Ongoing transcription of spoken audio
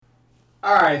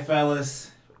All right,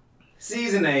 fellas.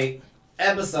 Season 8,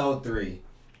 Episode 3.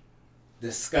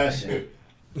 Discussion.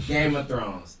 Game of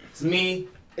Thrones. It's me,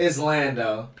 it's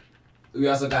Lando. We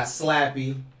also got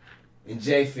Slappy and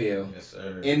J Phil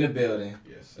in the building.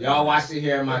 Yes, sir. Y'all watched it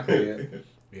here in my crib.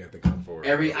 We have to come forward.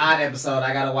 Every odd episode,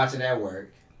 I gotta watch it at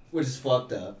work, which is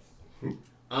fucked up.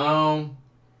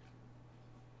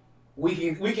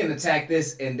 We can attack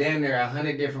this in damn near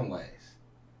 100 different ways.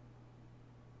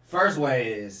 First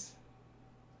way is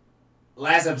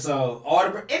last episode.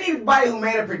 Anybody who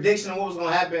made a prediction of what was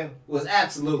gonna happen was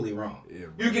absolutely wrong. Yeah,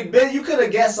 you could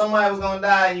have guessed somebody was gonna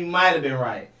die, and you might have been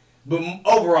right, but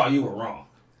overall you were wrong.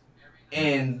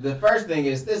 And the first thing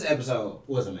is this episode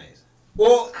was amazing.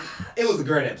 Well, it was a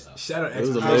great episode. Shout out, it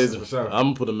was amazing. I'm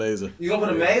gonna put amazing. You gonna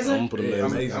put amazing? I'm gonna put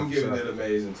amazing. I'm giving it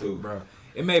amazing too, bro.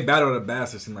 It made Battle of the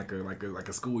Bastards seem like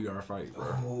a schoolyard fight,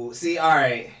 bro. Oh, see, all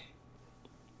right.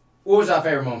 What was your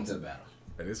favorite moment of the battle?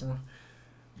 This one,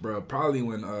 bro. Probably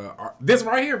when this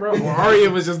right here, bro. When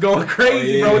Arya was just going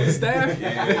crazy, bro, with the staff.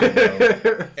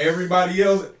 Yeah, everybody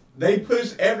else, they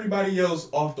pushed everybody else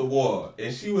off the wall,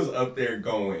 and she was up there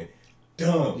going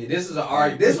dumb. Yeah, this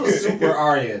was super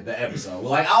Arya, the episode.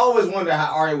 Like, I always wonder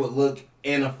how Arya would look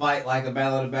in a fight like a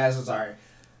Battle of the Bastards or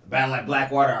a battle like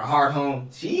Blackwater or Hard Home.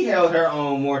 She held her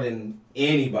own more than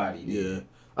anybody did. Yeah.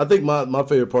 I think my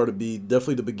favorite part would be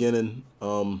definitely the beginning,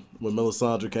 when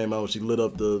Melisandre came out, when she lit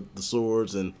up the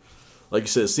swords, and like you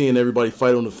said, seeing everybody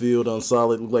fight on the field on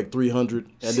solid, looked like 300.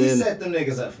 And she then set them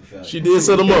niggas up for failure. She did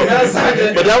set them up.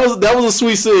 But that was a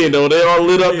sweet scene though. They all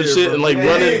lit up and shit and like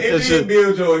running and shit.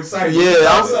 Build your excitement. Yeah,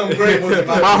 that was something great.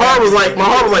 My heart was like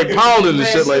pounding and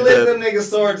shit like that. She lit them niggas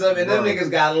swords up and them niggas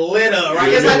got lit up.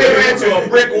 Right, it's like they ran to a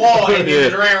brick wall and then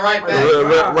just ran right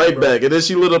back. Right back, and then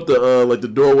she lit up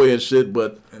the doorway and shit.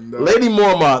 But Lady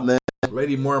Mormont, man.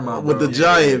 Lady Mormont, with the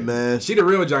giant, man. She the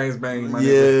real Giants bang.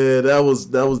 Yeah, that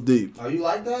was deep. Oh, you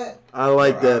like that? I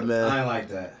like that, man. I ain't like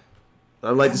that.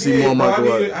 I'd like to see Mormont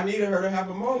go out. I needed her to have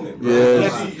a moment, bro.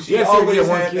 Yeah, she always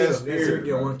had that spirit.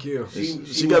 Get one kill.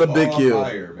 She got a big kill.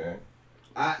 Fire,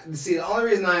 man. The only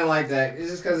reason I didn't like that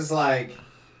is just because it's like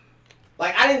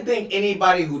I didn't think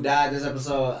anybody who died this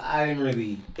episode,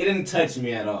 it didn't touch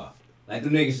me at all. Like, the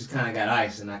niggas just kind of got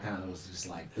ice, and I kind of was just,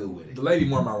 like, cool with it. The Lady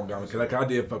Mormont one got me, because I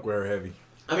did fuck with her heavy.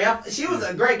 I mean, she was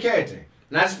a great character.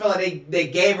 And I just felt like they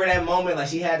gave her that moment, like,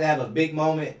 she had to have a big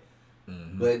moment.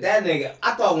 Mm-hmm. But that nigga,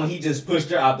 I thought when he just pushed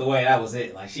her out the way, that was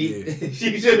it. Like, she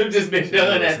should have just been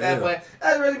done at that point.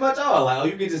 That's really much all. Like,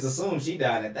 you could just assume she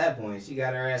died at that point. She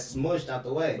got her ass smushed out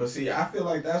the way. But see, I feel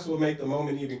like that's what made the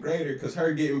moment even greater, because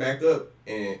her getting back up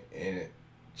and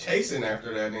chasing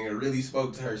after that nigga really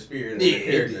spoke to her spirit and her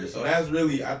character. So that's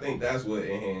really, I think that's what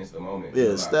enhanced the moment.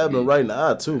 Yeah, stabbed him right in the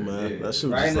eye too, man. Yeah. That shit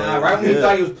was right just now, like, right when you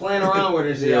thought he was playing around with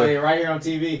her, shit. Oh yeah, right here on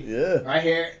TV. Yeah. Right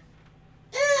here.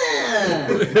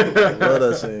 Love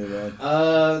that scene, man.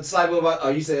 It's like, what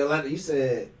about? You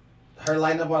said her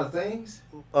lighting up all the things.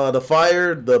 The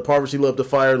fire, the part where she lit up the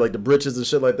fire, like the britches and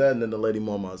shit like that, and then the Lady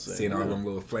Mormont scene. Seeing all them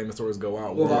little flaming swords go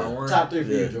out. What about top 3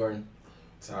 for you, Jordan?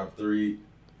 Top 3.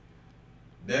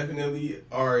 Definitely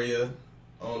Arya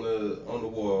on the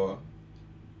wall.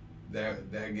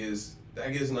 That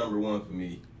gets number 1 for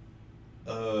me.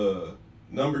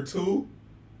 Number 2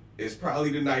 is probably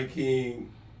the Night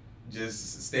King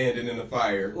just standing in the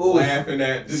fire, laughing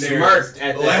at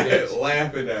Daenerys,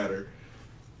 laughing at her.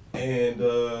 And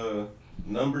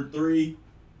number 3,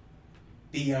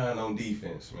 Theon on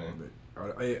defense, man.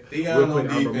 Theon on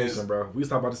defense, bro. We was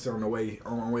talking about this on the way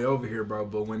over here, bro.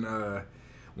 But when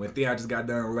Theon just got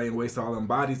done laying waste to all them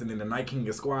bodies, and then the Night King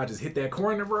and squad just hit that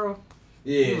corner, bro.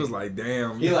 Yeah. He was like,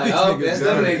 damn. He like, oh, that's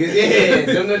them niggas. Yeah,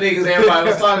 them the niggas everybody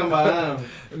was talking about.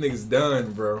 Them niggas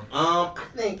done, bro. I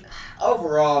think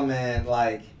overall, man,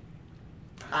 like,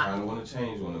 I kind of want to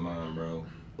change one of mine, bro.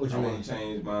 What you mean? I want to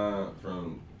change mine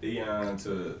from Theon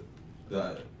to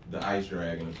the Ice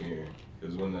Dragon appearing.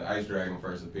 Because when the Ice Dragon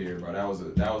first appeared, bro, that was a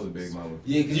big moment.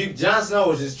 Yeah, because Jon Snow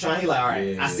was just trying. He like, all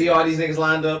right, I see all these niggas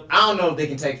lined up. I don't know if they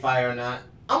can take fire or not.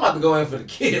 I'm about to go in for the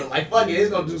kill. Like, fuck it, it's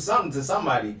gonna do something to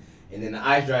somebody. And then the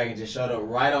Ice Dragon just showed up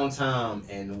right on time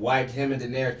and wiped him and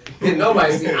Daenerys. Didn't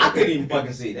nobody see? I couldn't even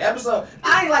fucking see the episode.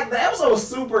 The episode was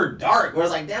super dark. Where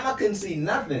it's like, damn, I couldn't see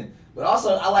nothing. But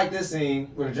also, I like this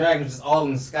scene where the dragon was just all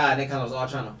in the sky. They kind of was all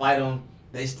trying to fight him.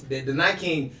 The Night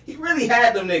King, he really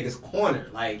had them niggas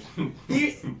cornered. Like,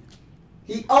 he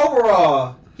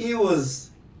overall, he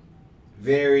was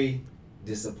very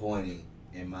disappointing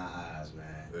in my eyes, man.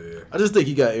 Yeah. I just think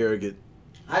he got arrogant.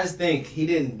 I just think he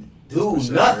didn't do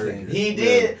nothing.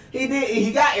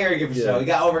 He got arrogant for sure. He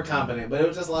got overconfident, but it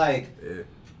was just like,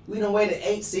 we done waited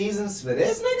 8 seasons for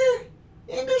this nigga?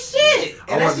 He didn't do shit.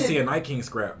 I wanted to see a Night King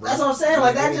scrap, bro. That's what I'm saying.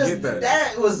 Like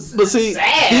that was. But see,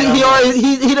 sad.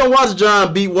 he didn't watch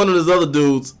John beat one of his other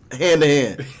dudes hand to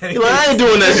hand. He like, I ain't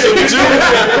doing that shit with you.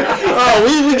 Oh,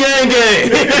 we gang.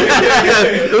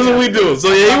 This is what we do.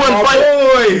 So yeah, he wasn't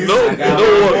fighting. No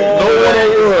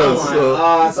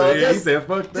one. So he said,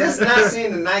 "Fuck that." Just not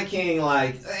seeing the Night King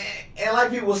like. And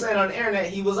like people were saying on the internet,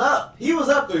 he was up. He was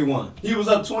up 3-1. He was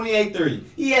up 28-3.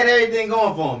 He had everything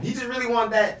going for him. He just really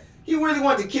wanted that. He really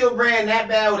wanted to kill Brand that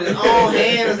bad with his own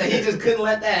hands, and he just couldn't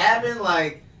let that happen.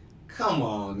 Like, come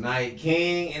on, Night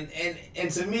King.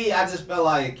 And to me, I just felt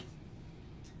like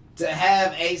to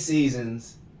have 8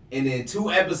 seasons and then 2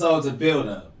 episodes of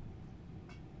build-up,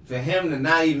 for him to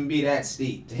not even be that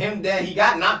steep. To him, that he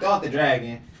got knocked off the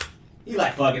dragon. He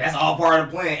like, fuck it, that's all part of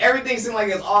the plan. Everything seemed like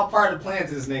it was all part of the plan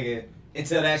to this nigga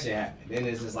until that shit happened. Then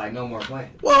it's just like no more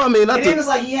plan. Well, I mean, and then it's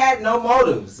like he had no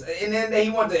motives. And then he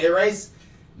wanted to erase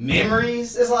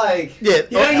memories. It's like, yeah,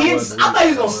 I thought he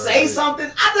was gonna say something.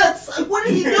 I thought, what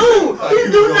did he do? He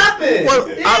didn't do nothing. Well,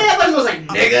 I thought he was like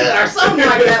nigga or something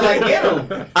like that. Like get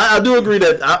him. I do agree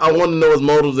that I want to know his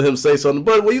motives and him say something.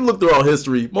 But when you look through all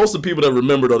history, most of the people that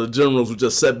remembered are the generals who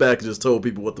just sat back and just told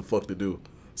people what the fuck to do.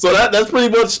 So that's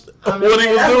pretty much what he was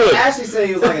doing. What Ashley said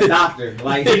he was like a doctor.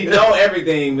 Like he know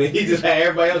everything, but he just had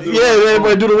everybody else do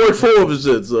everybody do the work for him and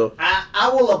shit. So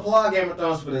I will applaud Game of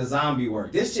Thrones for the zombie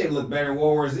work. This shit looked better than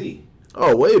World War Z.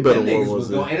 Oh, way better than World War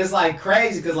Z. And it's like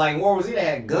crazy because like World War Z they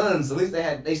had guns. At least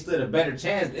they stood a better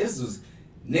chance. This was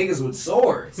niggas with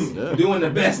swords doing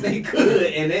the best they could,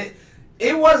 and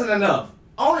it wasn't enough.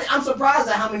 I'm surprised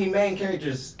at how many main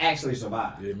characters actually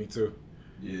survived. Yeah, me too.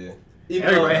 Yeah.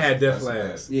 Everybody had death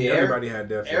flags. Yeah, everybody had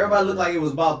death flags. Everybody looked like it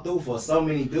was about through for so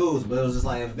many dudes, but it was just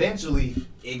like eventually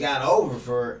it got over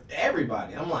for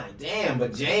everybody. I'm like, damn,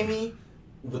 but Jaime,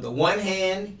 with the one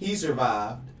hand, he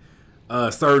survived.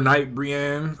 Sir Knight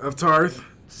Brienne of Tarth.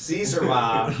 She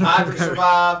survived. Podrick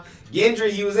survived.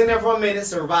 Gendry, he was in there for a minute,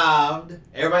 survived.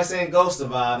 Everybody saying Ghost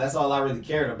survived. That's all I really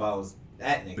cared about was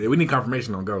that nigga. Yeah, we need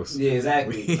confirmation on Ghost. Yeah,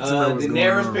 exactly.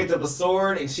 Daenerys picked up a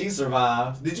sword and she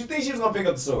survived. Did you think she was gonna pick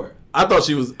up the sword? I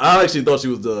actually thought she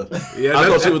was done. Yeah, I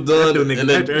thought she was done. And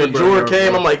then when Jorah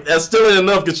came, I'm like, that's still ain't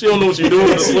enough because she don't know what she's doing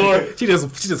with the sword. She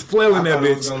just flailing that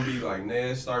bitch. It was gonna be like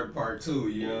Ned Stark Part 2.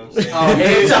 You know what Oh, I'm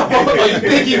saying? you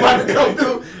think he about to come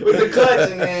through with the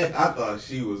clutch and then I thought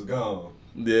she was gone.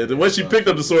 Yeah, the way she picked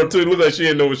up the sword too, it looked like she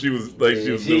didn't know what she was like.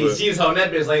 She was doing. She was holding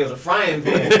that bitch like it was a frying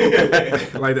pan.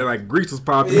 Like that, like grease was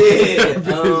popping. Yeah.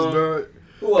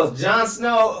 Who else? Jon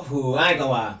Snow. Who I ain't gonna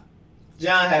lie.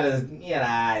 John had an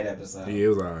alright episode. Yeah, it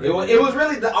was alright. It was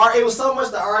really it was so much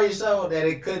the Arya show that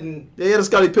it couldn't. Yeah, he had a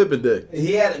Scottie Pippen day.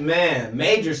 He had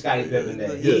major Scottie Pippen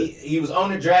day. He was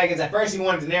on the dragons. At first, he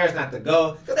wanted Daenerys not to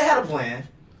go because they had a plan.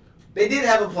 They did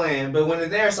have a plan, but when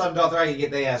Daenerys saw Dothraki get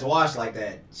their ass washed like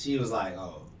that, she was like,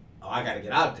 "Oh, I gotta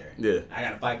get out there. Yeah, I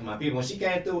gotta fight for my people." When she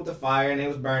came through with the fire and they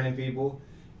was burning people,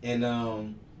 and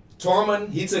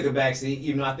Tormund, he took a backseat,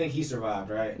 even though I think he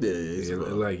survived, right? Yeah,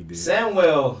 like he did.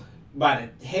 Samwell, by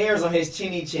the hairs on his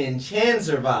chin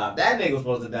survived. That nigga was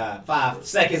supposed to die 5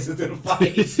 seconds into the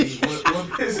fight.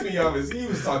 What pissed me off is he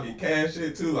was talking cash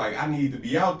shit too. Like, I need to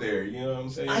be out there. You know what I'm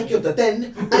saying? I killed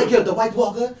the White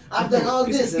Walker. I've done all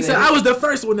this. He said, I was the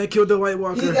first one that killed the White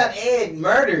Walker. He got Ed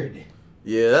murdered.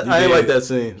 Yeah, I ain't like that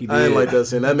scene. I ain't like that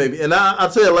scene. That made me. And I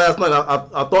tell you, last night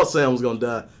I thought Sam was gonna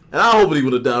die. And I hope he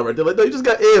would have died right there. Like, no, you just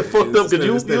got Ed fucked up because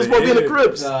you was supposed to be in the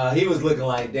Crips. He was looking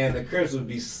like, damn, the Crips would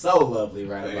be so lovely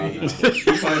right about now.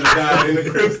 He might have died in the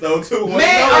Crips though too.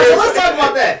 Man, so let's talk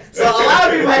about that. So a lot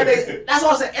of people that's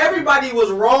why I said everybody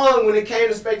was wrong when it came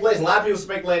to speculation. A lot of people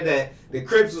speculated that the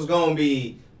Crips was gonna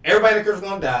be everybody in the Crips was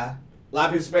gonna die. A lot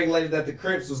of people speculated that the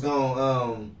Crips was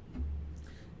gonna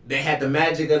they had the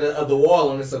magic of the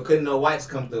wall on it, so couldn't no whites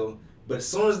come through. But as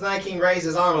soon as the Night King raised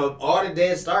his arm up, all the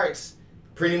dead Starks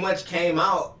pretty much came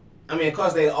out. I mean, of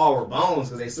course, they all were bones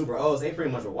because they super old. So they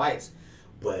pretty much were whites.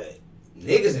 But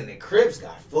niggas in the Crips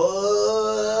got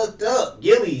fucked up.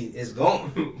 Gilly is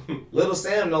gone. Little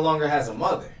Sam no longer has a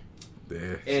mother.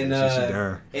 Yeah, and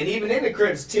even in the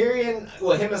Crips, Tyrion,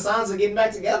 him and Sansa getting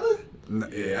back together?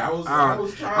 Yeah, I was trying.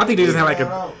 I think they just had like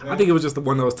I think it was just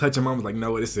one of those touching moments. Like,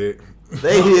 no, it's it.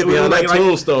 They hit me on that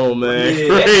tombstone, man.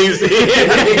 Yeah. Crazy.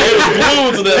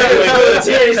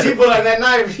 Tyrion, she put out that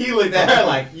knife. He looked at her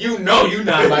like, you know, you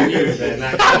not about to use that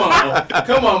knife.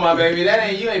 Come on, my baby.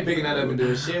 You ain't picking that up and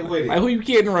doing shit with it. Like, who you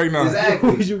kidding right now?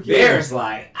 Exactly. Who you kidding? Varys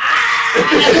like,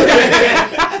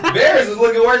 Varys is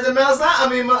looking worse than Melisandre. I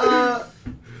mean,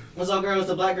 what's that girl? What's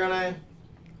the black girl name?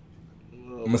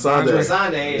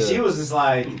 Missandei. And she was just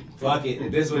like, fuck it.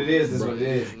 If this is what it is, this is what it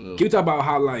is. Can you talk about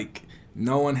how, like,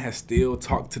 no one has still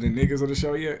talked to the niggas on the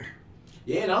show yet.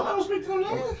 Yeah, don't let them speak to them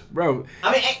niggas. Bro.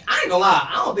 I mean, I ain't gonna lie.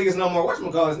 I don't think it's no more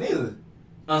whatchamacallits neither.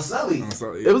 Unsullied.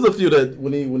 It was a few that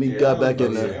when he got back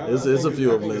in there. It's a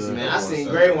few of them in there. Man, I seen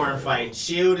Grey Worm fight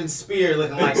Shield and Spear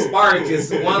looking like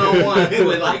Spartacus 1-on-1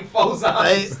 with like 4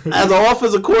 sides. As an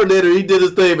offensive coordinator, he did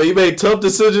his thing, but he made tough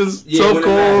decisions, tough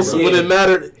calls when it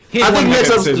mattered. I think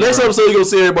next episode you're gonna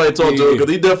see everybody talk to him because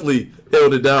he definitely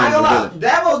held it down. I ain't gonna lie,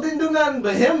 Davos didn't do nothing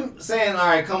but him saying, "All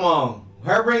right, come on."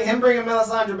 Him bringing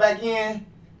Melisandre back in.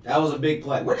 That was a big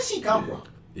play. Where did she come from?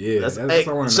 Yeah, shout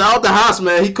out to Haas,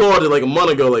 man. He called it like a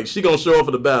month ago. Like she gonna show up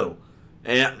for the battle,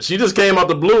 and she just came out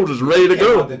the blue, just ready to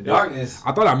go. Out the darkness.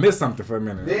 I thought I missed something for a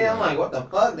minute. Yeah, I'm like, what the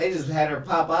fuck? They just had her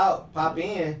pop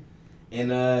in,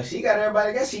 and she got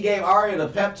everybody. I guess she gave Arya the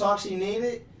pep talk she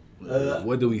needed.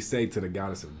 What do we say to the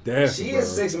goddess of death? She is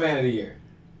 6th man of the year.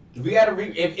 If we gotta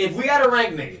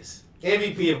rank niggas,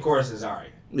 MVP of course is Arya.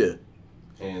 Yeah.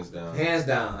 Hands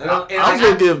down. And I was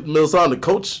gonna give Melisandre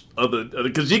coach of the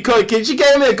because she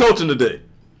came in coaching today.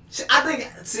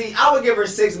 I would give her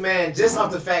 6th man just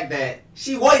off the fact that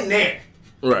she wasn't there.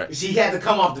 Right. She had to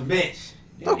come off the bench.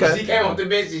 Okay. She came off the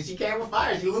bench and she came with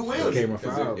fire. She Lou Wills.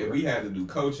 If we had to do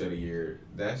coach of the year,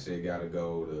 that shit gotta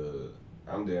go to.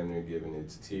 I'm damn near giving it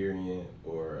to Tyrion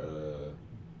or.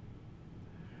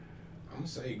 I'm gonna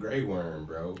say Grey Worm,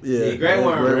 bro. Yeah, Grey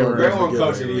Worm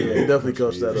coach of the year. He definitely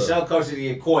coached that up. For sure, coach of the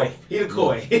year. Coy. He the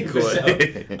Coy. For sure.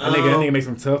 That nigga make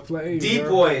some tough plays.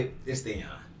 Depoy is Theon.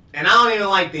 And I don't even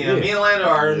like Theon. Me and Lando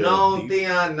are known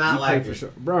Theon not like for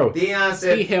sure. Bro, Theon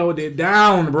said he held it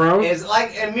down, bro. It's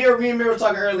like, and me and Mir were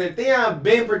talking earlier, Theon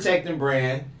been protecting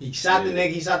Bran. He shot the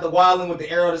nigga, he shot the wildling with the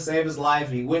arrow to save his life.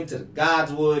 He went to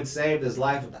God's Wood, saved his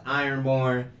life with the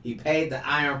Ironborn. He paid the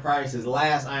iron price, his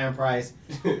last iron price.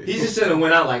 He just should have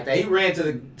went out like that. He ran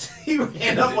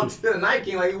up onto the Night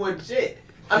King like he wasn't shit.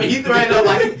 I mean, he ran up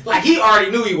like he already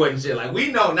knew he wasn't shit. Like,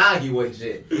 we know now he wasn't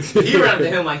shit. He ran up to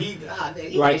him like he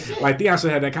ain't shit. Like Theon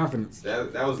should have that confidence.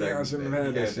 That was that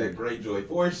Greyjoy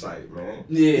foresight, man.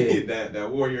 Yeah. that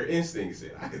warrior instinct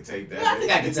said, I could take that. I think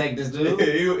I could take this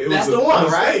dude. That's the one,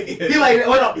 right? He like,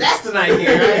 hold up, that's the Night King,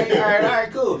 right? All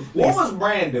right, cool. What was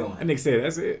Bran doing? That nigga said,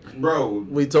 that's it. Bro.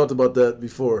 We talked about that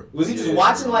before. Was he just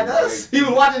watching like us? He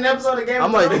was watching an episode of Game of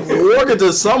Thrones? I'm like, working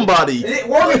to somebody.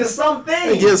 Working to something.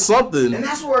 And get something. And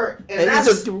that's where... And he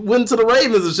just went to the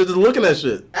Ravens and shit, just looking at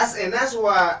shit. That's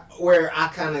where I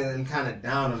kind of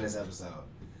down on this episode,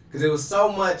 because it was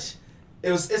so much.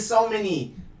 It's so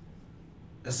many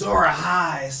Azor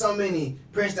Ahai, so many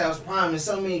Prince that was promised,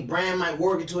 so many Bran might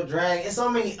work into a dragon, and so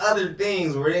many other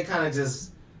things where they kind of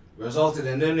just resulted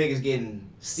in them niggas getting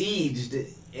sieged,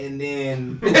 and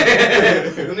then them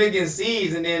niggas getting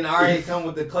sieged, and then Arya come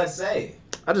with the clutch save.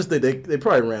 I just think they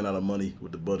probably ran out of money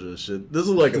with the budget and shit. This is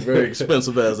like a very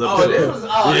expensive ass episode.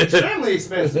 Oh, this was extremely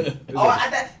expensive.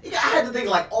 I had to think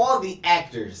like all the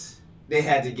actors they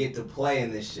had to get to play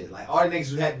in this shit. Like all the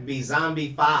niggas who had to be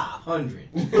Zombie 500,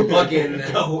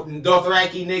 fucking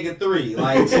Dothraki nigga 3.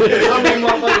 Like so many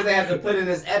motherfuckers they had to put in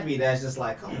this epi. That's just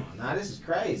like, come on, now this is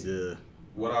crazy. Yeah.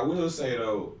 What I will say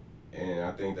though, and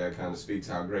I think that kind of speaks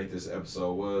how great this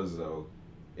episode was though,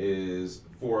 is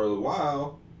for a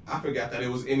while. I forgot that it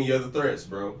was any other threats,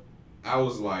 bro. I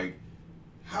was like,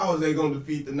 how are they going to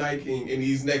defeat the Night King in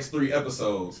these next 3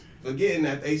 episodes? Forgetting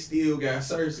that they still got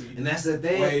Cersei. And that's the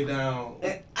thing. Way down.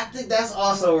 And I think that's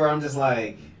also where I'm just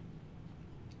like,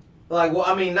 well,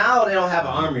 I mean, now they don't have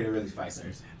an army to really fight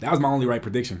Cersei. That was my only right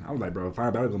prediction. I was like, bro,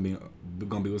 Fire Battle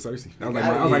gonna be with Cersei. That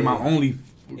was like my only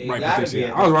right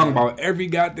prediction. I was wrong about every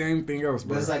goddamn thing else,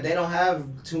 bro. But it's like they don't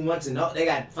have too much to know. They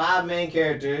got 5 main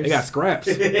characters. They got scraps.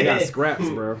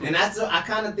 Bro. And I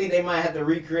kind of think they might have to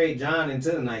recreate Jon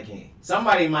into the Night King.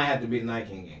 Somebody might have to be the Night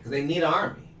King again because they need an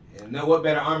army. And what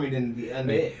better army than the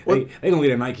undead? They gonna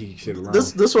leave that Night King shit alone.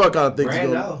 This what I kind of think is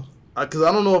going. Because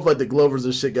I don't know if like the Glovers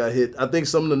and shit got hit. I think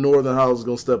some of the Northern Houses is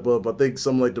gonna step up. I think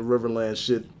some like the Riverland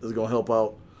shit is gonna help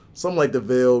out. Some like the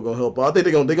Vale gonna help out. I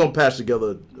think they're gonna patch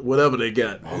together whatever they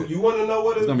got. Oh, you want to know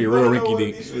what it's gonna be real rinky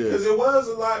dink? Because it was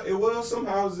a lot. It was some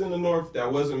houses in the north that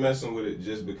wasn't messing with it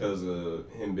just because of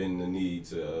him being the need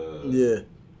to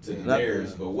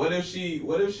Daenerys. But what if she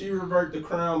revert the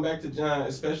crown back to Jon,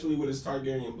 especially with his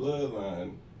Targaryen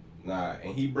bloodline?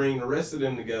 And he bring the rest of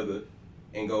them together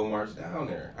and go march down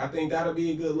there. I think that'll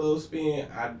be a good little spin.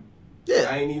 I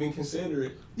ain't even consider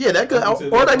it. Yeah, that could,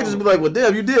 or that could just be like, well,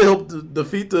 damn, you did help to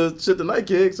defeat the Night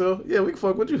King, so yeah, we can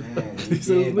fuck with you.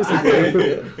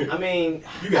 I mean,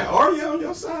 you got Arya on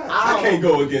your side. I can't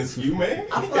go against you, man.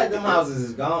 I feel like them houses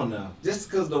is gone now,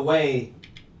 just because the way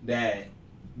that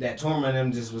Tormund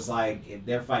them just was like, if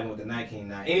they're fighting with the Night King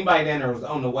now, anybody down there was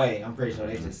on the way. I'm pretty sure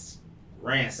they just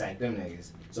ransack them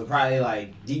niggas. So probably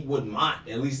like Deepwood Mont.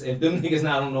 At least if them niggas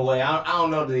not on the way, I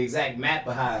don't know the exact map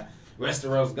of how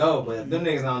restaurants go, but if them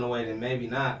niggas not on the way, then maybe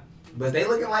not. But they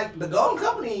looking like the Golden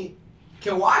Company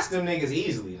can watch them niggas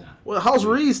easily now. Well, House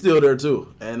Reed's still there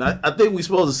too, and I think we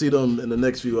supposed to see them in the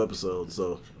next few episodes.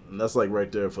 So and that's like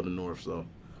right there for the North. So,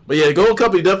 but yeah, the Golden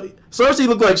Company definitely. Cersei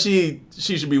look like she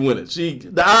should be winning.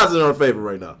 The odds are in her favor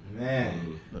right now.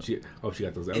 Man, she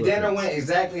got those. And then it went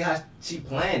exactly how she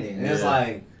planned it, and it's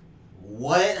like,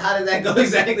 what? How did that go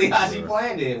exactly how she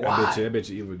planned it? Why? I bet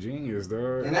you evil genius,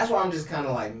 dog. And that's why I'm just kind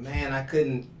of like, man, I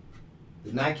couldn't.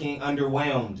 The Night King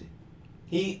underwhelmed.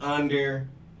 He underwhelmed.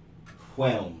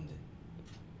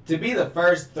 To be the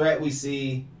first threat we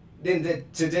see, then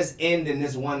to just end in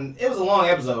this one. It was a long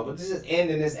episode, but to just end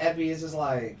in this epi, it's just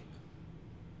like.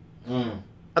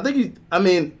 I think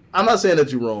I'm not saying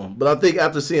that you're wrong, but I think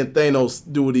after seeing Thanos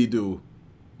do what he do,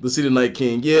 to see the Night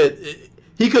King,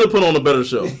 he could have put on a better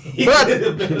show. But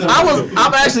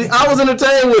I was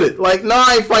entertained with it. Like,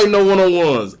 I ain't fighting no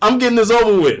one-on-ones. I'm getting this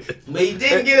over with. But he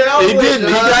didn't get it over with. He didn't.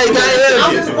 He got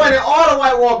I'm disappointed in all the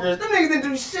White Walkers. Them niggas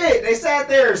didn't do shit. They sat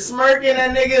there smirking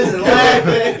at niggas and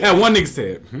laughing. And one nigga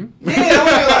said, Yeah,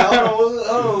 I was like,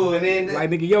 oh, and then like,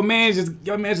 nigga, your man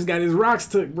just got his rocks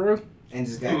took, bro. And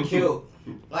just got killed.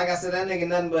 Like I said, that nigga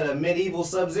nothing but a medieval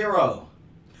Sub-Zero.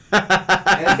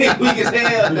 And weak as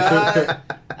hell, dog.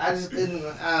 I just couldn't.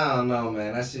 I don't know,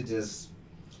 man. That shit just.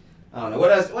 I don't know.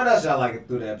 What else y'all like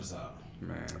through the episode?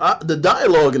 Man, the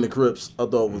dialogue in the Crypts I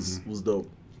thought was dope.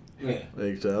 Yeah,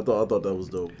 I thought that was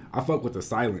dope. I fuck with the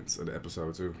silence of the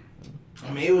episode too.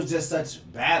 I mean, it was just such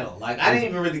battle. Like, I didn't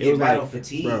even really get battle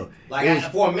fatigue. Bro,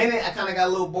 for a minute, I kind of got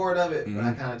a little bored of it, but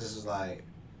I kind of just was like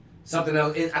something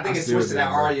else. I think it switched to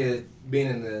that Arya being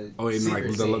in the like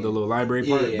the little library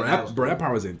part. Yeah, bro, that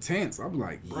part was intense. I'm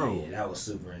like, bro, yeah, that was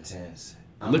super intense.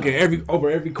 Look at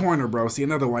every corner, bro. See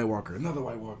another White Walker.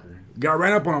 Got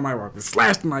right up on a White Walker,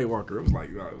 slashed the White Walker. It was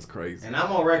like, it was crazy. And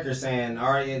I'm on record saying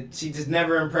Arya, she just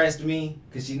never impressed me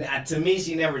because to me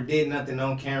she never did nothing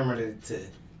on camera to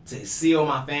seal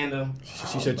my fandom.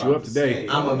 She shut you up today.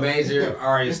 I'm a major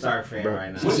Arya Stark fan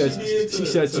right now. She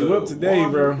shut you up today,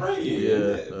 bro. Yeah,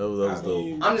 that was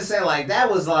dope. I'm just saying, like, that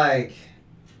was like.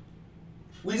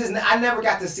 I never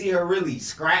got to see her really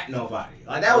scrap nobody.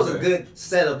 Like, that was a good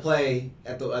set of play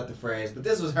at the phrase, but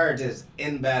this was her just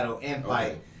in battle, in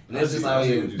fight. And it was just like,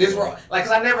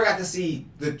 cause I never got to see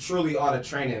all the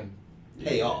training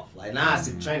pay off. Like, now I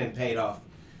see training paid off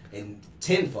in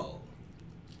tenfold.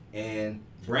 And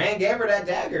Bran gave her that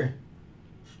dagger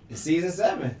in season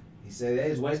 7. He said,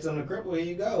 hey, it's wasted on the cripple, here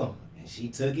you go. And she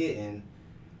took it, and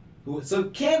so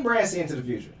can Bran see into the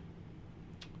future?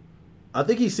 I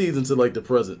think he sees into like the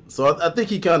present, so I think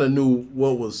he kind of knew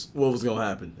what was gonna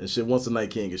happen and shit once the Night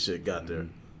King and shit got there.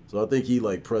 So I think he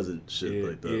like present shit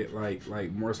like that.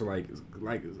 Like more so like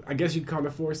I guess you could call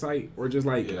it foresight or just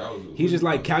like he's just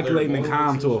like calculating the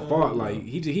calm to a fault. Like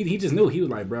he just knew. He was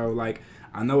like, bro, like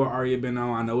I know what Arya been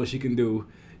on. I know what she can do.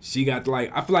 She got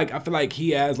I feel like he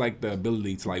has like the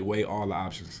ability to like weigh all the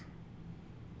options.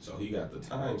 So he got the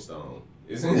time stone.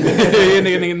 Yeah,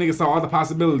 nigga saw all the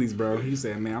possibilities, bro. He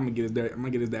said, "Man, I'm gonna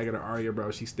get his dagger to Arya, bro.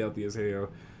 She's stealthy as hell.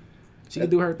 She can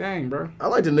do her thing, bro." I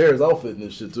like Daenerys' outfit in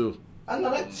this shit too. I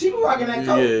know that she was rocking that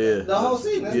coat the whole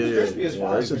season. That's crispy as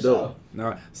fuck. That's dope.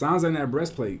 No, sounds like that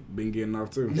breastplate been getting off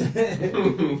too.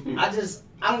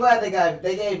 I'm glad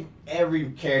they gave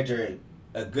every character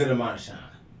a good amount of shine.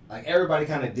 Like, everybody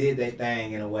kind of did their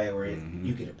thing in a way where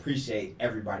you could appreciate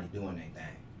everybody doing their thing.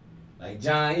 Like,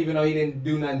 Jon, even though he didn't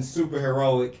do nothing super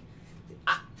heroic,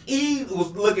 he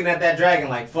was looking at that dragon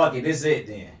like, fuck it, this is it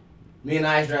then. Me and the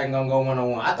Ice Dragon gonna go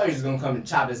one-on-one. I thought he was gonna come and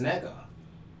chop his neck off.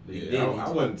 But he didn't. I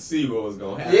wouldn't see what was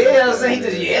gonna happen. Yeah, I'm saying he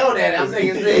just yelled at it. I'm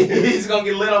thinking he's gonna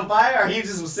get lit on fire, or he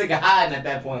just was sick of hiding at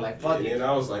that point, like, fuck it. And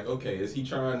I was like, okay, is he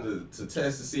trying to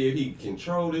test to see if he can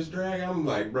control this dragon? I'm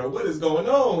like, bro, what is going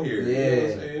on here? Yeah. You know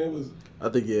what I'm saying? It was... I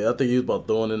think he was about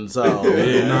throwing in the towel.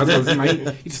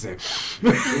 He just said,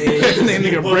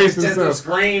 nigga braced himself.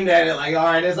 Screamed at it like, all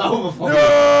right, it's over for me.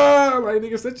 No, like,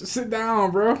 nigga, sit down,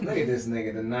 bro. Look at this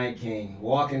nigga, the Night King,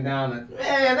 walking down the...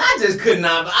 Man, I just could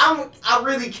not... I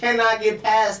really cannot get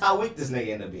past how weak this nigga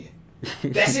ended up being.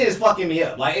 That shit is fucking me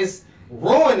up. Like, it's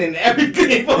ruining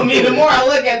everything for me. The more I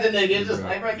look at the nigga, it's just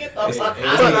like, bro, get the fuck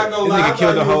out. I'm not gonna lie, I thought he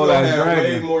was gonna have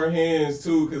way more hands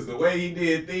too, because the way he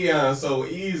did Theon so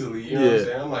easily, you know what I'm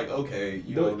saying? I'm like, okay,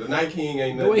 you know, the Night King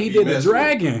ain't nothing. The way he did the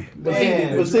dragon. But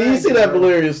see, you see that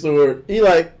Valyrian sword. He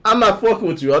like, I'm not fucking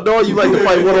with you. I know you like to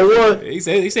fight 1-on-1. He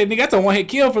said, nigga, that's a one-hit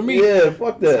kill for me. Yeah,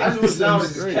 fuck that. I just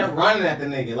kept running at the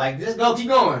nigga. Like, just go, keep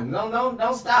going. No,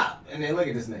 don't stop. And then look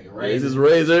at this nigga, right? He just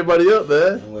raised everybody up,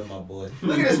 man. I'm with my boy.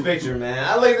 Look at this picture, man.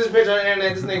 I look at this picture on the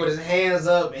internet. This nigga with his hands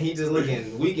up, and he just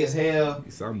looking weak as hell.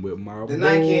 I'm with my the boys.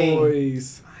 Night King.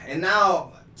 And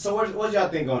now, so what y'all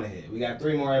think going ahead? We got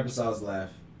 3 more episodes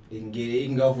left. He can get it. He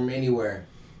can go from anywhere.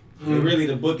 Really,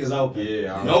 the book is open.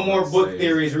 Yeah. No more book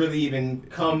theories really even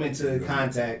come into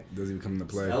contact. Doesn't even come into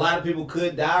play. A lot of people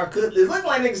could die or could. It looks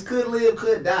like niggas could live,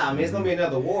 could die. I mean, it's gonna be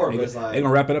another war, but it's like they're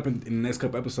gonna wrap it up in the next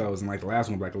couple episodes, and like the last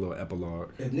one, like a little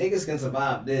epilogue. If niggas can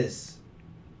survive this,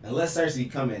 unless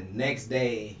Cersei come in next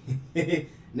day, then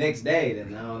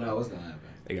I don't know what's gonna happen.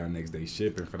 They got next day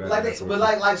shipping for that. Like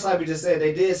Slappy just said,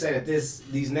 they did say that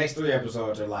these next 3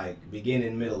 episodes are like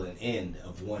beginning, middle, and end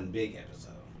of one big episode.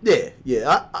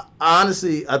 Yeah. I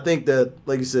honestly, I think that,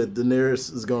 like you said,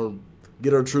 Daenerys is gonna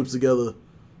get her troops together.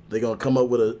 They're gonna come up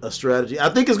with a strategy. I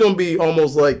think it's gonna be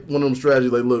almost like one of them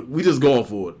strategies. Like, look, we just going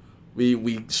for it.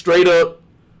 We straight up.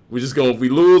 We just going. If we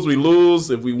lose, we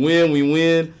lose. If we win, we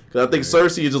win. Because I think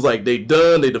Cersei is just like, they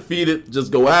done, they defeated.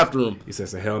 Just go after them. He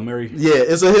says a Hail Mary. Yeah,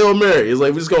 it's a Hail Mary. It's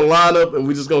like we're just gonna line up and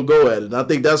we just gonna go at it. And I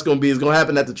think that's gonna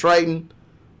happen at the Triton,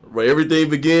 where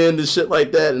everything begins and shit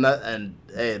like that. And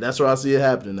hey, that's where I see it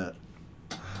happening at.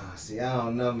 See, I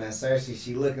don't know, man. Cersei,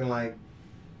 she looking Night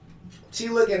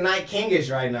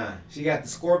Kingish right now. She got the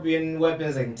scorpion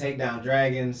weapons that can take down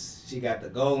dragons. She got the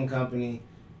Golden Company.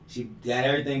 She got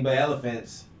everything but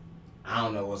elephants. I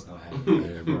don't know what's gonna happen.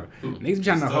 Yeah, bro. Niggas be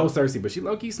trying to hold Cersei, but she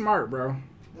low key smart, bro.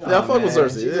 Yeah, I fuck with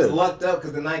Cersei. She just lucked up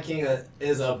because the Night King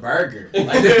is a burger,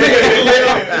 like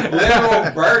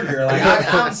literal burger. Like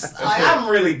I'm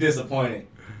really disappointed.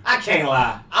 I can't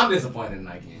lie. I'm disappointed in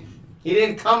Night King. He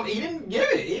didn't come. He didn't give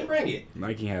it. He didn't bring it.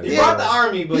 Like he had. He brought the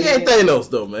army, but he ain't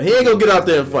Thanos though, man. He ain't gonna get out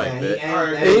there and fight,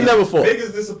 man. He never fought.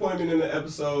 Biggest disappointment in the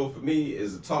episode for me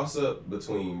is a toss up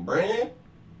between Bran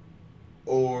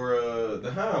or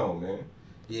the Hound, man.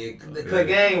 Yeah,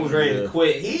 Clegane was ready to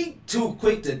quit. He too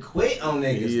quick to quit on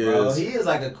niggas, bro. He is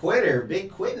like a quitter,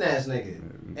 big quitting ass nigga.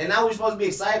 And now we supposed to be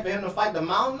excited for him to fight the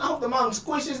Mountain. I hope the Mountain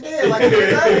squish his head like a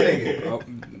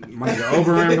nigga. My nigga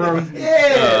Oberyn, bro.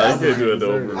 Yeah, I can't do it to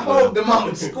Oberyn. I hope the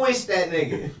Mountain squish that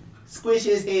nigga. Squish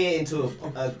his head into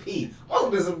a pea. I'm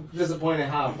also disappointed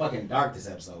how fucking dark this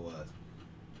episode was.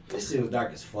 This shit was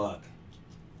dark as fuck.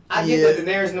 I get that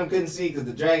Daenerys and them couldn't see because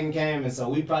the dragon came, and so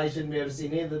we probably shouldn't be able to see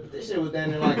neither. But this shit was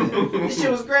down there like this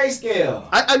shit was grayscale.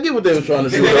 I get what they were trying to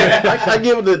do. I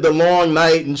get the long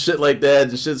night and shit like that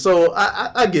and shit. So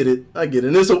I get it.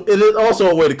 And it's also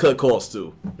a way to cut costs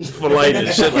too for light and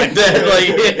shit like that.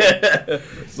 Like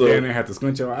So they have to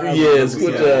squint your eyes. Yeah,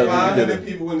 squint your eyes. 500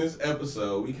 people in this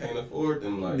episode. We can't afford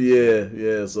them. Like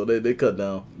So they cut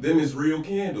down. Them is real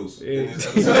candles in this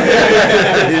episode.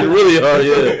 It really are,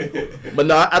 yeah. But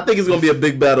no, I think it's gonna be a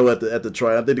big battle at the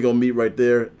Triton. I think they're gonna meet right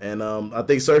there, and I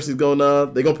think Cersei's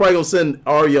probably gonna send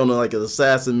Arya on like an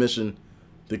assassin mission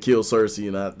to kill Cersei,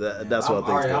 and that's what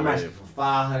I think. I'm asking for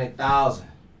 500,000.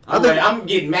 I'm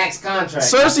getting max contract.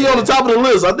 Cersei on the top of the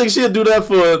list. I think she'll do that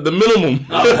for the minimum.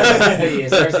 Yeah,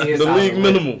 Cersei is the league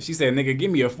minimum. She said, "Nigga, give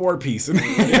me a 4-piece."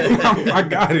 I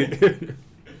got it.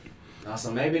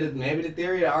 So maybe the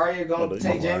theory that Arya gonna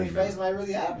take Jaime's face might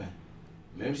really happen.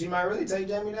 Maybe she might really take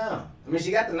Jaime down. I mean,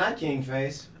 she got the Night King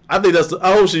face. I think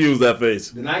I hope she used that face.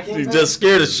 The Night King She face? just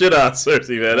scared the shit out of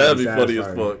Cersei, man. That'd be funny as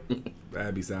fuck.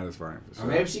 That'd be satisfying for sure. Or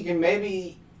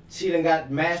maybe she done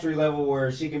got mastery level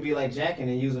where she can be like Jaqen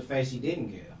and use a face she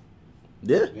didn't kill.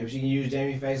 Yeah. Maybe she can use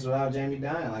Jaime's face without Jaime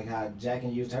dying, like how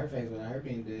Jaqen used her face without her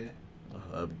being dead.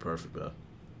 That'd be perfect, bro.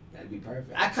 That'd be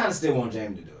perfect. I kind of still want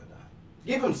Jaime to do it.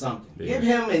 Give him something. Yeah. Give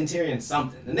him and Tyrion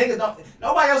something. The niggas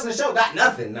nobody else in the show got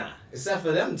nothing now. Except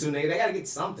for them two niggas. They gotta get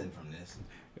something from this.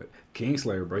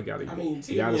 Kingslayer, bro.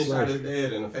 Tyrion shot his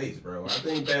dad in the face, bro. I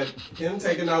think that him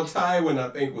taking out Tywin, I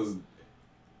think, was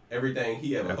everything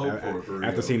he ever hoped for real.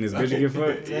 After seeing this bitch get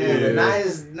fucked? Yeah.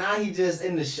 Now he just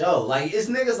in the show. Like, it's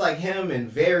niggas like him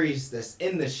and Varys that's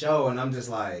in the show, and I'm just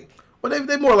like... Well,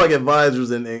 they more like advisors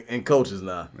and coaches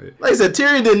now. Like I said,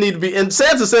 Tyrion didn't need to be, and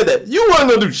Sansa said that you wasn't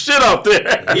gonna do shit out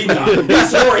there. He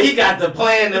swore he got the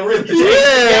plan to really.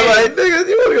 Yeah, like nigga,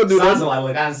 you wasn't gonna do Sansa like,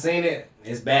 look, I done seen it.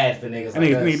 It's bad for niggas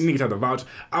like us. Niggas have to vouch.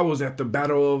 I was at the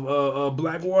Battle of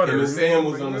Blackwater. And the Sam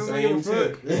was on the same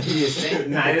tip.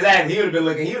 Nah, exactly. He would have been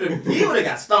looking. He would have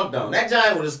got stumped on. That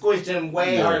giant would have squished him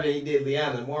way harder than he did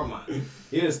Lyanna and Mormont.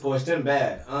 He would have squished him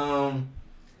bad. I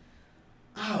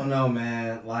don't know,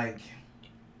 man. Like,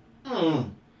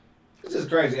 it's just a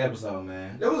crazy episode,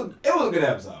 man. It was a good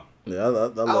episode. Yeah,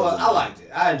 I liked it.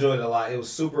 I enjoyed it a lot. It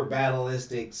was super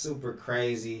battleistic, super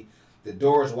crazy. The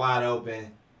door's wide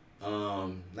open.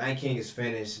 Night King is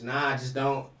finished. Nah, I just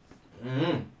don't.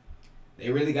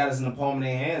 They really got us in the palm of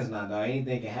their hands now, dog.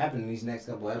 Anything can happen in these next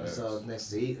couple episodes, next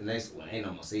season, ain't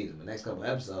no more season, but next couple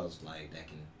episodes, like that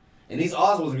can. And these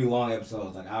all supposed to be long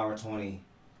episodes, like hour 20,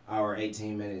 hour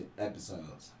 18-minute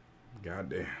episodes.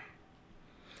 Goddamn.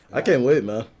 I can't wait,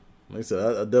 man. Like I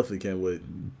said, I definitely can't wait.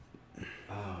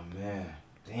 Oh man,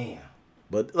 damn.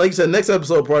 But like you said, next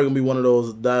episode probably gonna be one of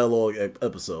those dialogue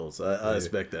episodes. I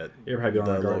expect that. It probably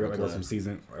on some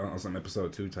season, on some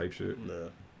episode 2 type shit. Yeah.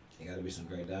 It gotta be some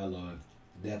great dialogue.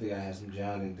 Definitely gotta have some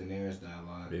Jon and Daenerys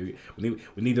dialogue. Baby, we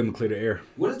need them to clear the air.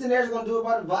 What is Daenerys gonna do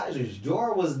about advisors?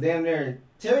 Jorah was damn near.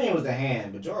 Tyrion was the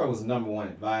hand, but Jorah was the number one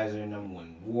advisor, number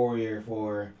one warrior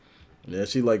for her. Yeah,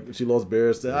 she lost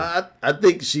Barris. I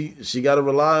think she got to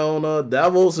rely on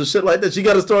Davos and shit like that. She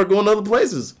got to start going other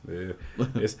places. Yeah,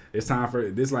 it's time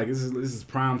for this. Like this is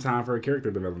prime time for a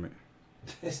character development.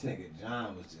 This nigga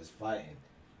Jon was just fighting.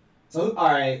 So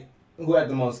all right, who had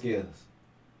the most skills?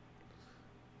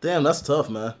 Damn, that's tough,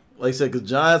 man. Like I said, because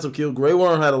Jon had some kills. Grey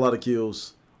Worm had a lot of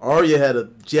kills. Arya had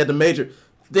the major.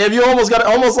 Damn, you almost got it,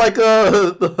 almost like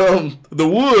the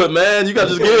Wood, man. You got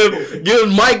to just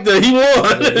give Mike the he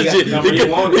won.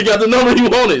 He got the number he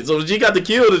wanted. So she got the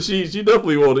kill that she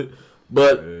definitely wanted.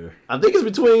 But I think it's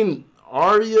between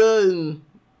Arya and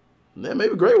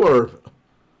maybe Grey Worm.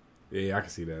 Yeah, I can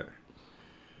see that.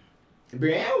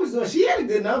 Brienne she had a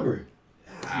good number.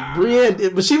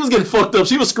 Brienne, but she was getting fucked up.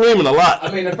 She was screaming a lot.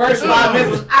 I mean, the first 5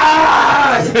 minutes was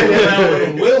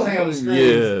Wilhelm was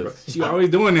screaming. Yeah, she always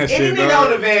doing that shit. Any nigga on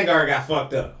the Vanguard got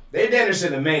fucked up. They damn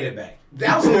should have made it back.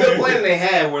 That was some good planning they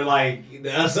had. Where like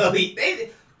the Unsullied, they.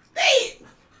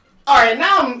 All right,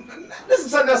 now this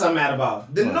is something else I'm mad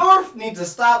about. The North needs to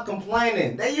stop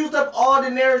complaining. They used up all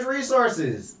Daenerys'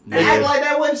 resources. They act like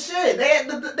that wasn't shit.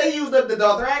 They used up the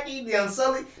Dothraki, the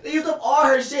Unsullied. They used up all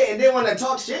her shit and then want to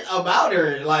talk shit about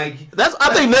her. Like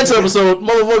I think next episode,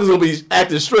 motherfuckers gonna be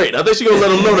acting straight. I think she gonna let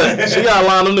them know that. She gotta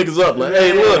line them niggas up. Like,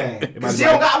 hey, look. But she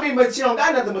don't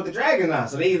got nothing but the dragon now.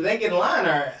 So they get in line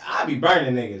or I be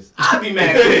burning niggas. I be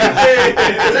mad at niggas.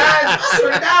 I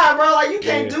swear to God, bro, like you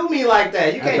can't do me like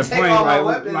that. You can't take all my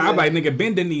weapons. I'm like, nigga,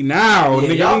 bend the knee now. Yeah,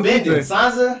 nigga, y'all bending.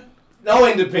 Sansa, no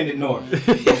independent North. You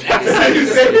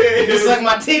suck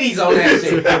my titties on that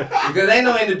shit. Because ain't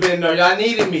no independent North. Y'all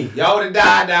needed me. Y'all would have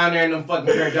died down there in them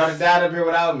fucking church. Y'all would have died up here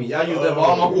without me. Y'all used up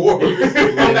all my warriors.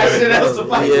 Don't got shit else to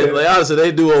fight. Yeah, like honestly,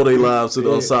 they do owe their lives to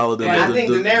those solid. And I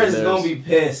think Daenerys is gonna be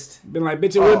pissed. Been like,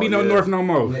 bitch, it will be no North no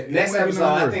more. Next episode,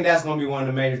 I think that's gonna be one of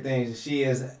the major things. She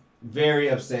is very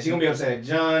upset. She's gonna be upset at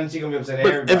Jon. She's gonna be upset at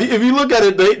everybody. If you look at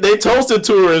it, they toasted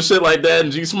to her and shit like that,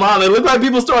 and she smiled. It looked like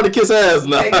people started to kiss ass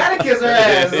now. They gotta kiss her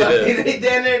ass. They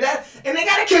down there and they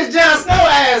gotta kiss Jon Snow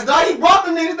ass, dog. He brought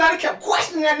them niggas down. He kept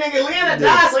questioning that nigga. Lyanna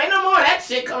died, so ain't no more of that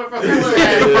shit coming from her little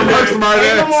ass.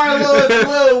 Ain't no more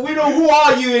little. We don't. Who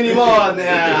are you anymore? Nah,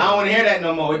 I don't want to hear that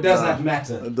no more. It does not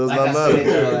matter. It does not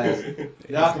matter.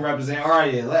 Y'all can represent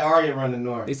Arya. Let Arya run the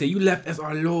North. They say you left as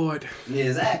our lord. Yeah,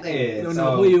 exactly. You don't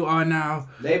know who you are now.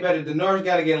 The North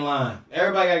got to get in line.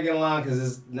 Everybody got to get in line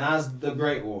because now it's the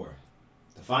Great War.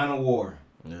 The final war.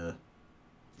 Yeah.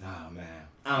 Oh, man.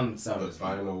 I'm sorry. The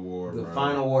final war, The bro.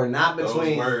 final war. Not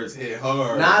between... Those words hit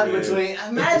hard, Not man. between...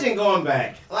 Imagine going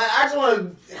back. Like, I just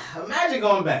want to... Imagine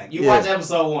going back. You watch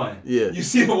episode 1. Yeah. You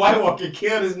see the White Walker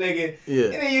kill this nigga. Yeah.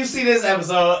 And then you see this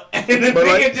episode, and the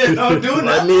nigga just don't do nothing.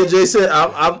 Like me and Jay said,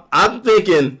 I'm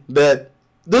thinking that...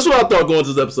 This is what I thought going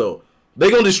to this episode.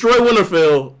 They gonna destroy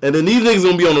Winterfell, and then these niggas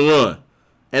gonna be on the run.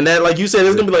 And that, like you said,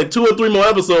 there's gonna be like 2 or 3 more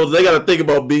episodes. They gotta think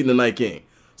about beating the Night King.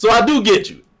 So I do get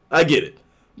you. I get it.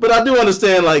 But I do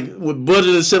understand, like, with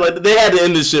budget and shit like that, they had to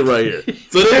end this shit right here.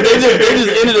 So they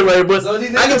just ended it right here. But so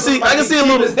I can see a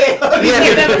little.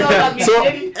 Yeah. So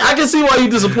I can see why you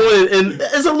disappointed, and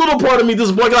it's a little part of me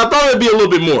disappointed. I thought it'd be a little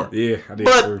bit more. Yeah, I did.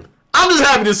 But too. I'm just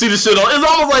happy to see the shit on. It's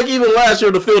almost like even last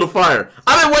year to Field of Fire.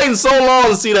 I've been waiting so long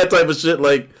to see that type of shit.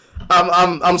 Like,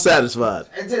 I'm satisfied.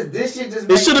 This shit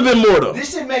just. It should have been more though.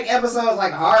 This should make episodes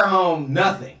like Hard Home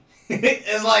nothing.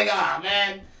 It's like,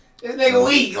 man. This nigga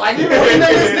weak. Like, you know,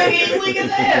 this nigga weak as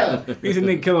hell. He's a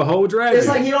nigga kill a whole dragon. It's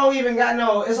like he don't even got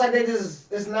no. It's like they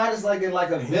just. It's not just like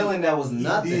a villain that was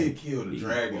nothing. He did kill the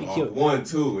dragon off 1,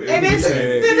 2. And then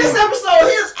this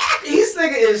episode, his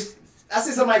nigga is. I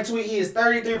see somebody tweet he is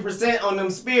 33% on them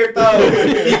spear throws.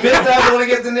 He missed the other one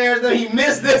against Daenerys. He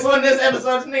missed this one this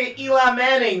episode. This nigga Eli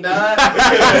Manning, dog.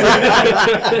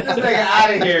 This nigga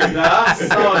out of here, dog.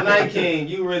 So Night King,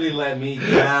 you really let me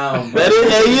down. Bro.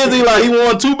 He is Eli. He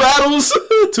won 2 battles,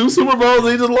 2 Super Bowls,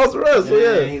 and he just lost the rest. So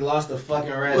yeah, he lost the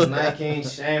fucking rest. Night King,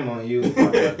 shame on you.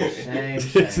 Shame.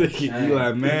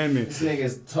 Eli Manning. This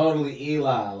nigga's totally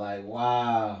Eli. Like,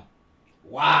 wow.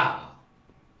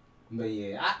 But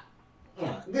yeah,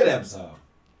 good episode.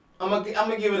 I'm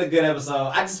gonna give it a good episode.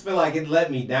 I just feel like it let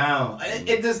me down. I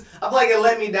feel like it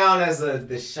let me down as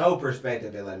the show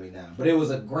perspective. It let me down, but it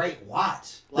was a great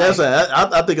watch. Like,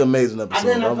 I think amazing episode.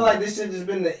 I feel like this should have just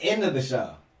been the end of the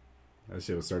show. That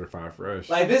shit was certified fresh.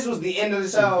 Like, this was the end of the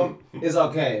show. It's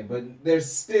okay, but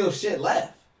there's still shit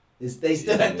left. They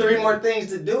still had 3 more things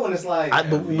to do, and it's like,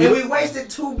 and we wasted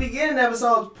 2 beginning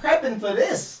episodes prepping for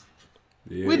this.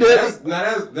 Yeah. We did.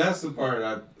 That's the part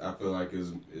I feel like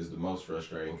is the most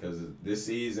frustrating, because this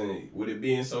season, with it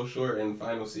being so short in the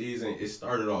final season, it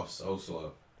started off so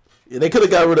slow. Yeah, they could have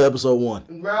got rid of episode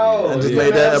 1. Bro. And just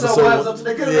made that episode.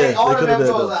 They could have made all the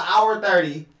episodes an hour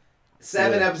 30.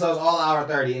 7 episodes, all hour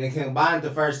 30, and it combined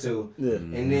the first 2. Yeah.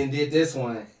 And then did this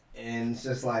one, and it's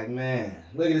just like, man,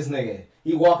 look at this nigga.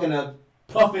 He walking up,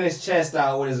 puffing his chest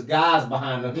out with his guys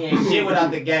behind him. He ain't shit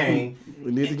without the gang.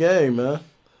 We need the game, man.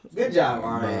 Good job,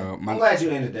 Arya. I'm glad you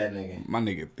ended that nigga. My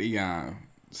nigga Theon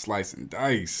slicing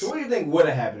dice. So what do you think would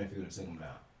have happened if he would have took him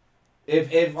down?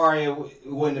 If Arya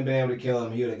wouldn't have been able to kill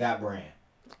him, he would have got Bran.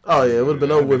 Oh yeah, it would have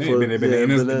been over with. It would have been an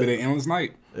endless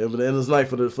night. It would have been an endless night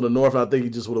for the North. And I think he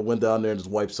just would have went down there and just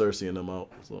wiped Cersei and them out.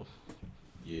 So.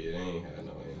 Yeah, they ain't had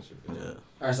no answer for that.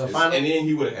 All right, so finally, and then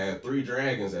he would have had 3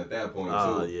 dragons at that point too.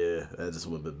 Oh yeah, that just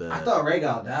would have been bad. I thought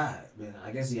Rhaegal died, but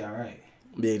I guess he all right.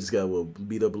 Yeah, he just got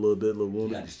beat up a little bit, wounded.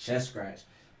 He got his chest scratched.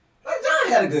 Like,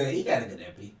 Jon got a good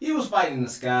epi. He was fighting in the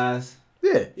skies.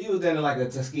 Yeah. He was then like a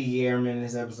Tuskegee Airman in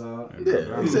this episode.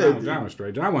 Yeah. Jon was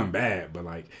straight. Jon wasn't bad, but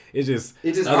like it just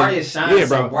Arya shined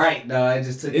so bright, though. It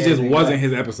just wasn't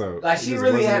his episode. Like, she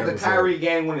really had the Kyrie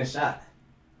game winning shot.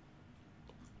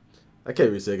 I can't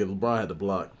really say it because LeBron had the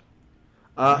block.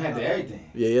 He had everything.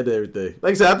 Yeah, he had everything.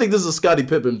 Like I said, I think this is a Scottie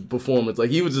Pippen performance.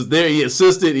 Like, he was just there. He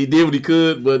assisted. He did what he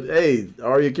could. But, hey,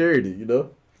 Arya carried it, you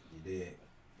know? He did.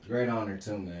 Great on her,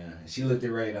 too, man. She looked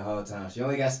at Ray the whole time. She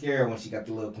only got scared when she got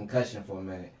the little concussion for a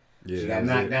minute. Yeah, she got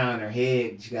knocked down in her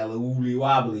head. She got a little wobbly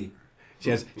wobbly. She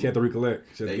had to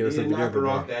recollect. She had to get herself together. Knock her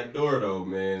off that door, though,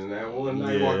 man. And that one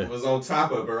night was on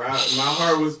top of her. My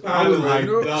heart was pounding like,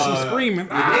 dog. She was screaming.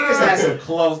 The niggas had some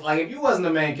close. Like, if you wasn't the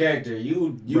main character,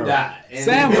 you died.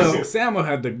 Samuel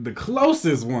had the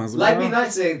closest ones. Like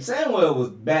B-Night said, Samuel was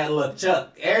bad luck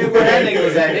Chuck. Everywhere that nigga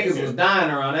was at, niggas was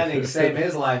dying around. That nigga saving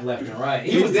his life left and right.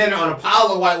 He was there on a pile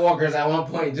of White Walkers at one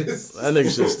point. Just that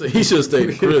nigga he should have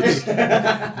stayed in cribs.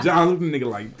 Jon looked at the nigga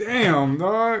like, damn,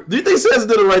 dog. Do you think Sansa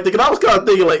did the right thing? And I was kind of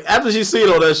thinking, like, after she seen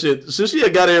all that shit, so she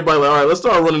had got everybody like, all right, let's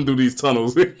start running through these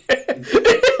tunnels. Getting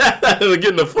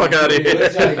the fuck out of here.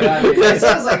 It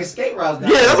sounds like escape routes. Yeah,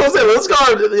 that's what I'm saying.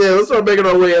 Let's start making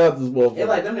our way out this motherfucker. It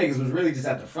like them niggas was really just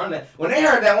at the front of that. When they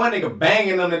heard that one nigga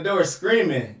banging on the door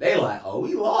screaming, they like, oh,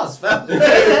 we lost, fella. They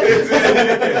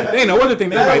ain't know what to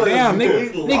think. They like, damn,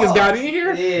 niggas got in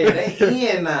here? Yeah,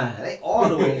 they in now. They all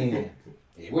the way in.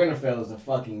 Yeah, Winterfell is a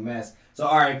fucking mess. So,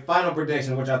 all right, final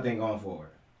prediction. What y'all think going forward?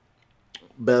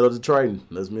 Battle of the Triton.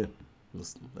 That's me.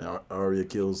 Arya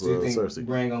kills so you think Cersei.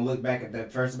 Bran gonna look back at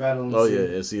that first battle? And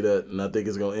and see that, and I think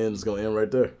it's gonna end. It's gonna end right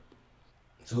there.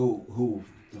 So who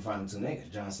the final 2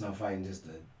 niggas? Jon Snow fighting just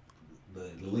the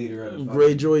leader of the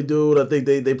Greyjoy dude. I think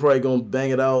they probably gonna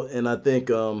bang it out, and I think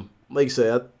like you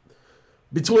say,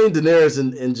 between Daenerys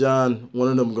and Jon, one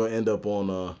of them gonna end up on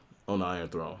the Iron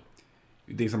Throne.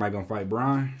 You think somebody gonna fight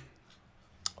Bronn?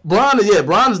 Bronn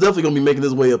is definitely gonna be making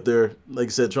his way up there. Like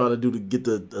I said, trying to get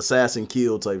the assassin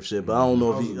kill type shit. But I don't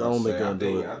know if I don't think gonna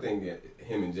do it. I think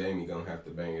him and Jaime gonna have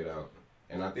to bang it out,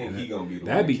 and I think he gonna be the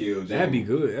one to kill Jaime. That'd be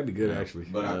good. That'd be good actually.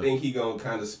 But I think he gonna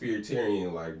kind of spear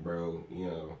Tyrion like, bro, you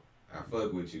know, I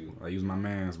fuck with you. I use my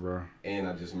mans, bro. And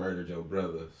I just murdered your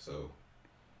brother, so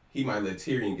he might let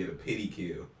Tyrion get a pity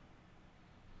kill.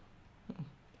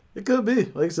 It could be.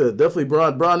 Like I said, definitely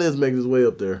Bronn is making his way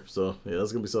up there. So yeah,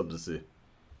 that's gonna be something to see.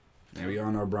 And we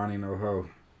all know Bronny no hoe.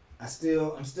 I'm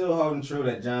still holding true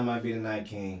that Jon might be the Night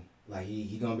King. Like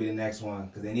he gonna be the next one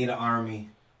because they need an army.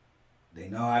 They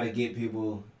know how to get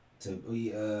people to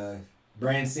be.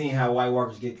 Bran seen how White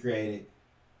Walkers get created.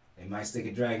 They might stick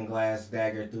a dragon glass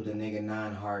dagger through the nigga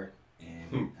non-heart,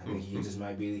 and I think he just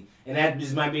might be, and that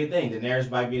just might be the thing. Daenerys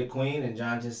might be the queen, and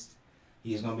Jon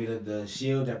he's gonna be the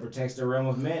shield that protects the realm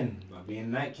of men by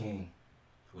being Night King,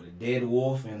 with a dead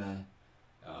wolf and a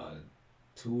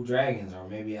 2 dragons or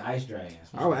maybe an ice dragon.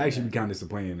 I would actually be kind of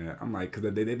disappointed in that. I'm like,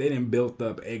 because they didn't build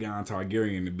up Aegon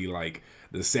Targaryen to be like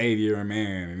the savior of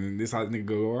man, and this how this nigga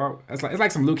go out. It's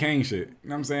like some Luke Cage shit. You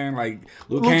know what I'm saying? Like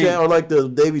Luke Cage or like the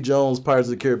Davy Jones Pirates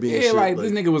of the Caribbean. Yeah, shit. like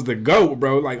this nigga was the GOAT,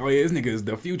 bro. Like, oh yeah, this nigga is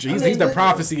the future. He's the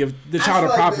prophecy of the child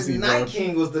of prophecy, bro. Night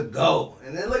King was the GOAT,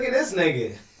 and then look at this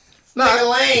nigga.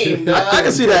 Lame. I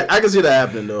can see that. I can see that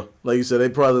happening though. Like you said, they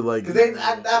probably like. Cause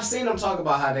I've seen them talk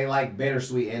about how they like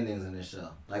bittersweet endings in this show,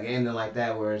 like an ending like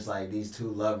that where it's like these 2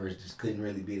 lovers just couldn't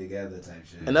really be together type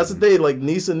shit. And that's the thing. Like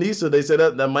Nisa, they said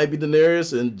that might be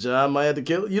Daenerys, and Jon might have to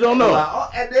kill. You don't know.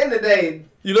 At the end of the day,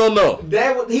 you don't know.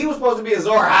 He was supposed to be a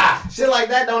Azor Ahai. Shit like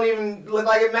that don't even look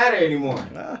like it matter anymore.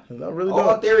 Nah, not really.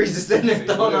 All theories just sitting there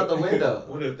thrown out the window.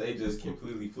 What if they just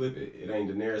completely flip it? It ain't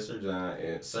Daenerys or Jon,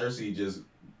 and Cersei just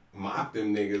mop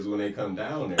them niggas when they come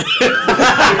down there.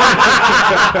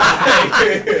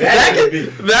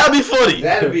 That'd be funny.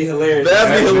 That'd be hilarious.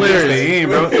 That'd be hilarious.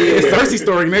 Bro. It's Cersei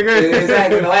story, nigga.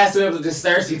 Exactly. The last 2 episodes just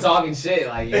Cersei talking shit.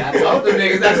 Like, yeah, I told them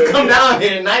niggas not to come down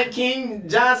here. Night King,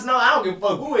 Jon Snow, I don't give a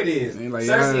fuck who it is. Like,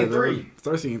 Cersei and 3.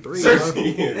 Cersei and 3.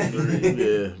 Cersei and 3.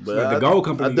 Yeah, but the Gold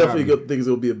Company. I definitely think it's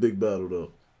gonna be a big battle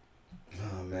though.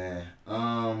 Oh man.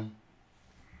 All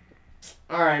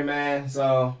right, man.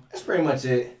 So that's pretty much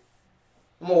it.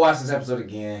 I'm gonna watch this episode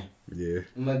again. Yeah.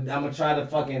 I'm gonna try to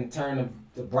fucking turn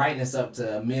the brightness up to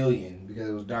 1,000,000 because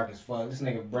it was dark as fuck. This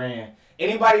nigga Bran.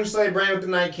 Anybody who say Bran with the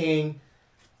Night King,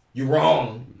 you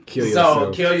wrong. Kill yourself.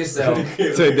 So kill yourself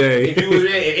Today.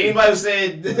 If anybody who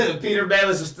said Peter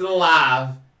Baelish was still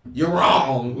alive, you're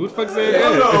wrong. Who the fuck said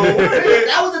that?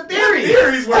 That was a theory.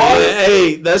 Theories were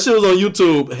hey, that shit was on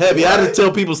YouTube. Heavy. I had to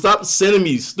tell people stop sending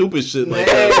me stupid shit like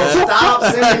that. Stop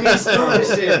sending me stupid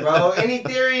shit, bro. Any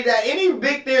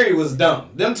big theory was dumb.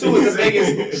 Them 2 was the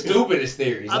biggest, stupidest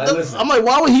theories. Like, I'm like,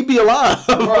 why would he be alive?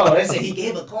 Bro, they said he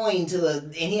gave a coin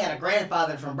and he had a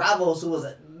grandfather from Bravos who was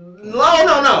a.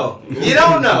 No. You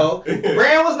don't know.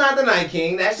 Bran was not the Night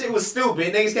King. That shit was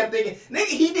stupid. Niggas kept thinking,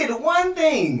 he did one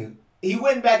thing. He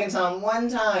went back in time one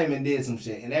time and did some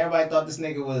shit. And everybody thought this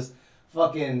nigga was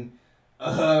fucking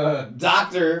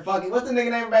Doctor. Fucking, what's the nigga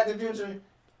name from Back to the Future?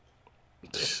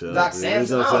 Doc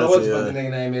Samson. I don't know what the fucking nigga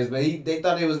name is, but they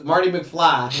thought it was Marty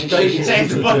McFly. He thought he could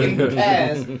change the fucking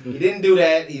past. He didn't do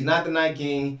that. He's not the Night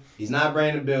King. He's not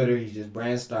Bran the Builder. He's just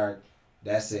Bran Stark.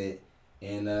 That's it.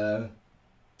 And I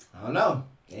don't know.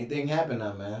 Anything happened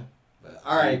now, man. But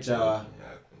all right, y'all.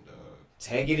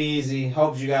 Take it easy.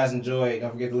 Hope you guys enjoyed.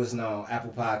 Don't forget to listen on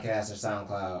Apple Podcasts or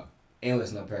SoundCloud. And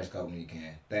listen on Periscope when you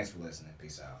can. Thanks for listening.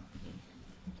 Peace out.